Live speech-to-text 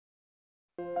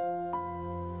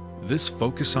This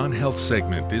Focus on Health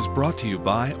segment is brought to you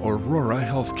by Aurora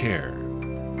Healthcare.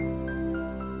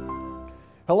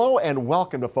 Hello and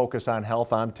welcome to Focus on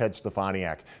Health. I'm Ted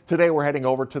Stefaniak. Today we're heading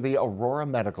over to the Aurora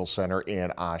Medical Center in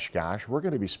Oshkosh. We're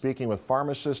going to be speaking with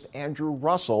pharmacist Andrew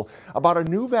Russel about a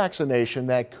new vaccination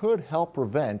that could help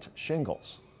prevent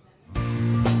shingles.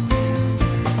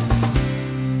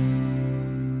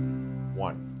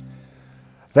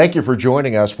 Thank you for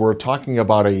joining us. We're talking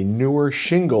about a newer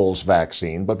shingles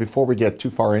vaccine, but before we get too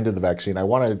far into the vaccine, I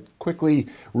want to quickly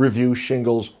review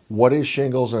shingles. What is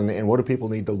shingles and what do people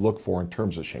need to look for in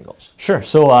terms of shingles? Sure.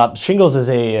 So shingles is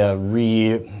a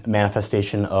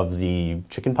re-manifestation of the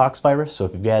chickenpox virus. So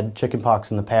if you've had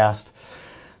chickenpox in the past,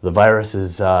 the virus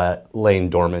is laying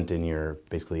dormant in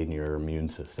basically in your immune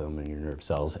system and your nerve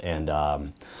cells. And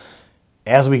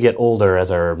as we get older,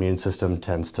 as our immune system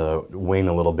tends to wane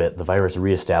a little bit, the virus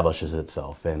reestablishes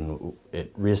itself, and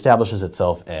it reestablishes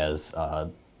itself as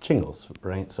shingles,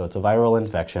 right? So it's a viral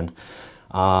infection.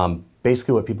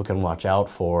 Basically what people can watch out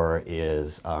for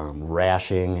is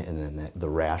rashing, and then the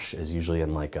rash is usually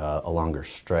in like a longer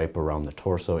stripe around the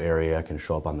torso area, can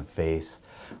show up on the face.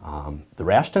 The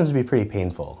rash tends to be pretty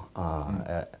painful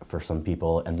for some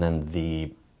people, and then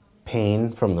the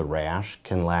pain from the rash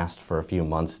can last for a few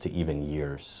months to even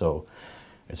years. So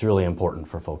it's really important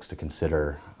for folks to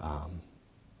consider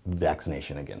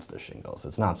vaccination against the shingles.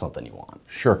 It's not something you want.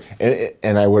 Sure.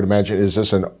 And I would imagine, is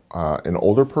this an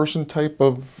older person type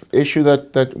of issue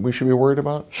that we should be worried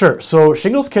about? Sure. So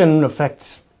shingles can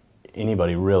affect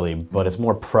anybody really, but it's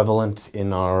more prevalent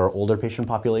in our older patient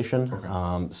population.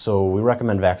 Okay. So we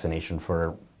recommend vaccination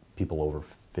for people over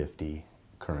 50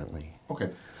 currently. Okay.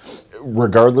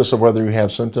 Regardless of whether you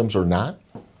have symptoms or not?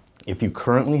 If you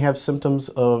currently have symptoms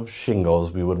of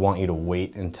shingles, we would want you to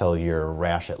wait until your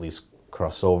rash at least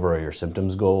cross over or your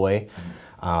symptoms go away.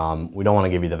 We don't want to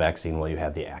give you the vaccine while you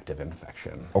have the active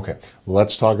infection. Okay,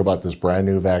 let's talk about this brand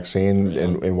new vaccine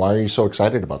and why are you so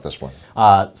excited about this one?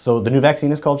 So the new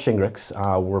vaccine is called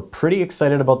Shingrix. We're pretty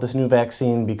excited about this new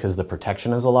vaccine because the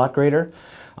protection is a lot greater.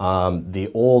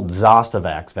 The old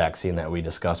Zostavax vaccine that we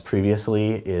discussed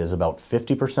previously is about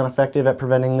 50% effective at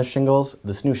preventing the shingles.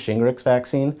 This new Shingrix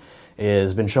vaccine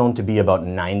has been shown to be about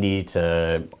 90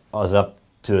 to up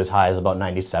to as high as about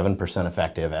 97%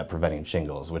 effective at preventing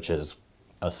shingles, which is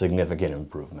a significant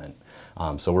improvement.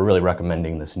 So we're really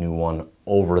recommending this new one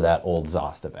over that old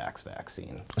Zostavax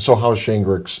vaccine. So how is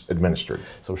Shingrix administered?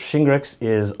 So Shingrix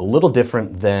is a little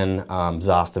different than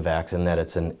Zostavax in that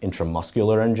it's an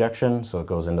intramuscular injection, so it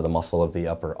goes into the muscle of the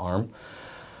upper arm.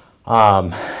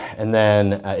 And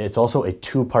then it's also a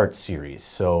two-part series,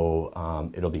 so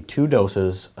it'll be 2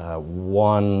 doses,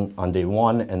 one on day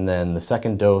 1, and then the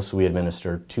second dose we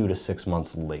administer 2 to 6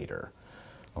 months later.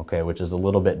 Okay, which is a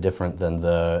little bit different than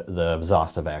the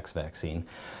Zostavax vaccine.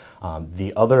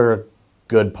 The other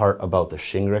good part about the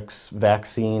Shingrix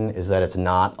vaccine is that it's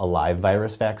not a live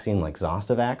virus vaccine like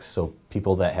Zostavax, so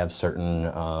people that have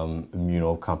certain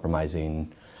immunocompromising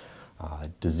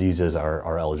diseases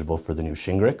are eligible for the new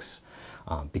Shingrix.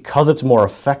 Because it's more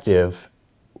effective,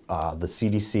 the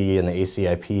CDC and the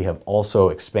ACIP have also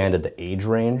expanded the age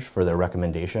range for their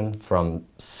recommendation from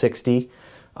 60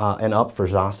 and up for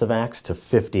Zostavax to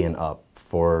 50 and up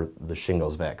for the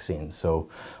shingles vaccine. So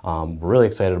we're really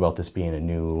excited about this being a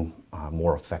new,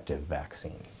 more effective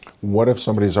vaccine. What if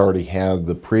somebody's already had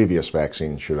the previous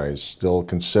vaccine? Should I still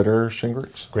consider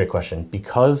Shingrix? Great question.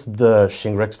 Because the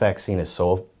Shingrix vaccine is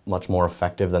so much more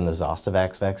effective than the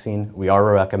Zostavax vaccine, we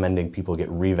are recommending people get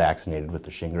revaccinated with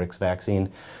the Shingrix vaccine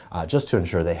just to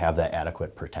ensure they have that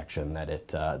adequate protection that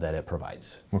it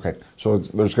provides. Okay, so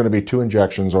there's going to be 2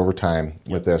 injections over time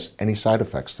with this. Any side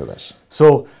effects to this?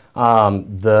 So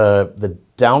the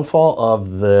downfall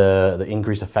of the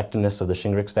increased effectiveness of the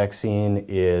Shingrix vaccine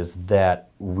is that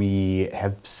we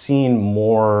have seen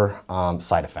more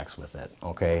side effects with it,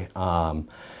 okay?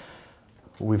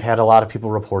 We've had a lot of people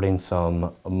reporting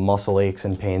some muscle aches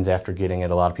and pains after getting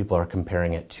it. A lot of people are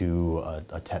comparing it to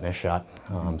a tetanus shot,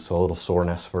 so a little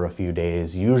soreness for a few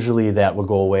days. Usually that will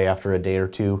go away after a day or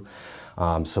 2.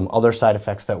 Some other side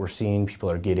effects that we're seeing,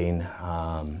 people are getting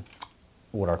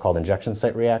what are called injection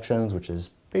site reactions, which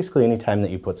is basically any time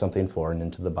that you put something foreign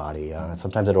into the body.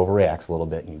 Sometimes it overreacts a little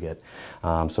bit and you get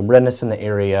some redness in the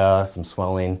area, some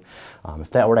swelling.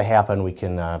 If that were to happen, we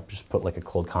can just put like a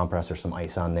cold compress or some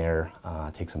ice on there,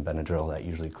 take some Benadryl. That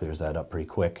usually clears that up pretty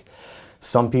quick.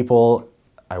 Some people,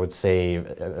 I would say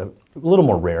a little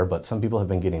more rare, but some people have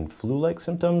been getting flu-like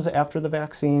symptoms after the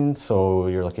vaccine. So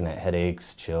you're looking at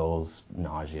headaches, chills,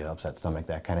 nausea, upset stomach,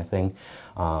 that kind of thing.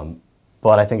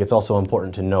 But I think it's also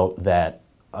important to note that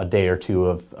a day or two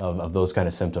of those kind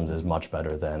of symptoms is much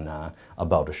better than a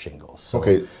bout of shingles. So,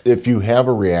 Okay, if you have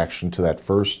a reaction to that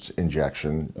first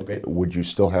injection, okay, would you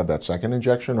still have that second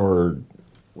injection, or?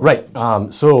 Right.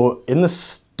 So in the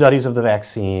studies of the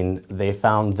vaccine, they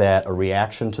found that a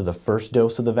reaction to the first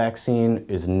dose of the vaccine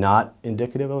is not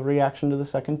indicative of a reaction to the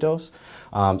second dose.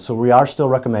 So we are still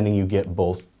recommending you get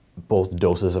both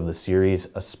doses of the series,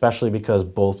 especially because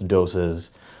both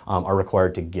doses are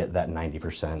required to get that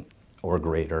 90% or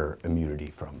greater immunity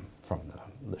from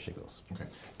the shingles. Okay.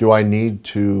 Do I need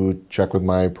to check with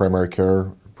my primary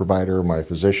care provider, my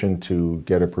physician, to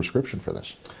get a prescription for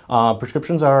this?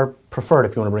 Prescriptions are preferred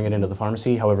if you want to bring it into the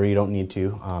pharmacy. However, you don't need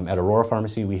to. At Aurora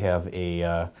Pharmacy, we have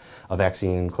a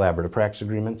vaccine collaborative practice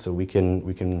agreement, so we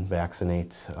can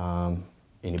vaccinate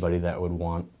anybody that would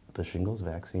want the shingles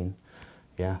vaccine.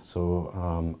 Yeah,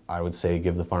 so I would say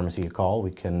give the pharmacy a call.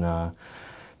 We can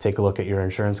take a look at your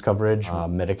insurance coverage.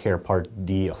 Medicare Part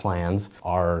D plans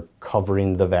are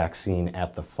covering the vaccine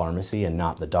at the pharmacy and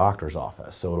not the doctor's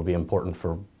office. So it'll be important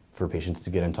for patients to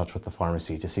get in touch with the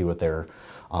pharmacy to see what their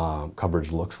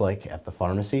coverage looks like at the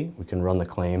pharmacy. We can run the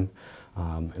claim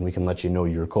and we can let you know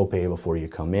your copay before you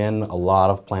come in. A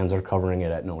lot of plans are covering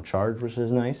it at no charge, which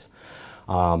is nice.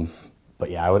 But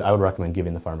yeah, I would recommend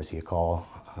giving the pharmacy a call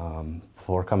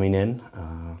before coming in.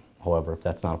 However, if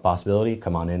that's not a possibility,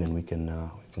 come on in and we can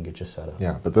get you set up.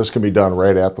 Yeah, but this can be done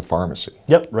right at the pharmacy.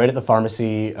 Yep, right at the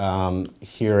pharmacy.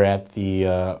 Here at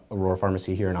the Aurora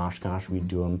Pharmacy here in Oshkosh, we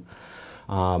do them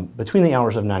between the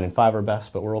hours of 9 and 5 are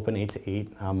best, but we're open 8 to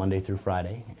 8 Monday through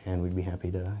Friday, and we'd be happy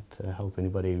to help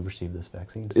anybody receive this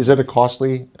vaccine. Is it a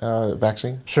costly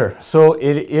vaccine? Sure. So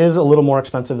it is a little more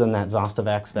expensive than that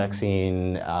Zostavax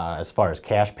vaccine as far as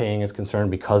cash paying is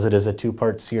concerned. Because it is a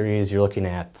two-part series, you're looking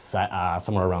at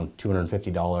somewhere around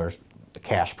 $250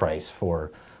 cash price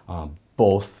for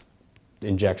both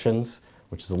injections,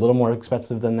 which is a little more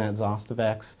expensive than that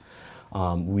Zostavax.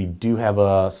 We do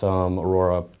have some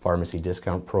Aurora Pharmacy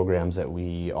discount programs that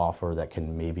we offer that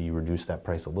can maybe reduce that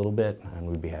price a little bit, and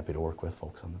we'd be happy to work with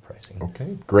folks on the pricing.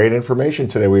 Okay, great information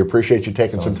today. We appreciate you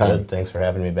taking some time. Good. Thanks for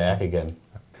having me back again.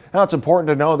 Now, it's important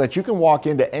to know that you can walk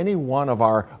into any one of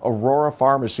our Aurora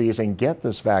pharmacies and get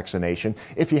this vaccination.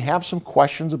 If you have some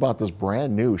questions about this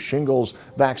brand new shingles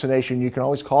vaccination, you can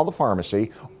always call the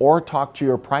pharmacy or talk to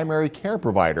your primary care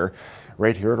provider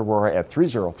right here at Aurora at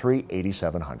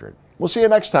 303-8700. We'll see you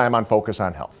next time on Focus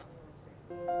on Health.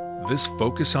 This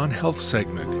Focus on Health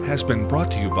segment has been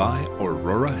brought to you by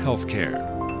Aurora Healthcare.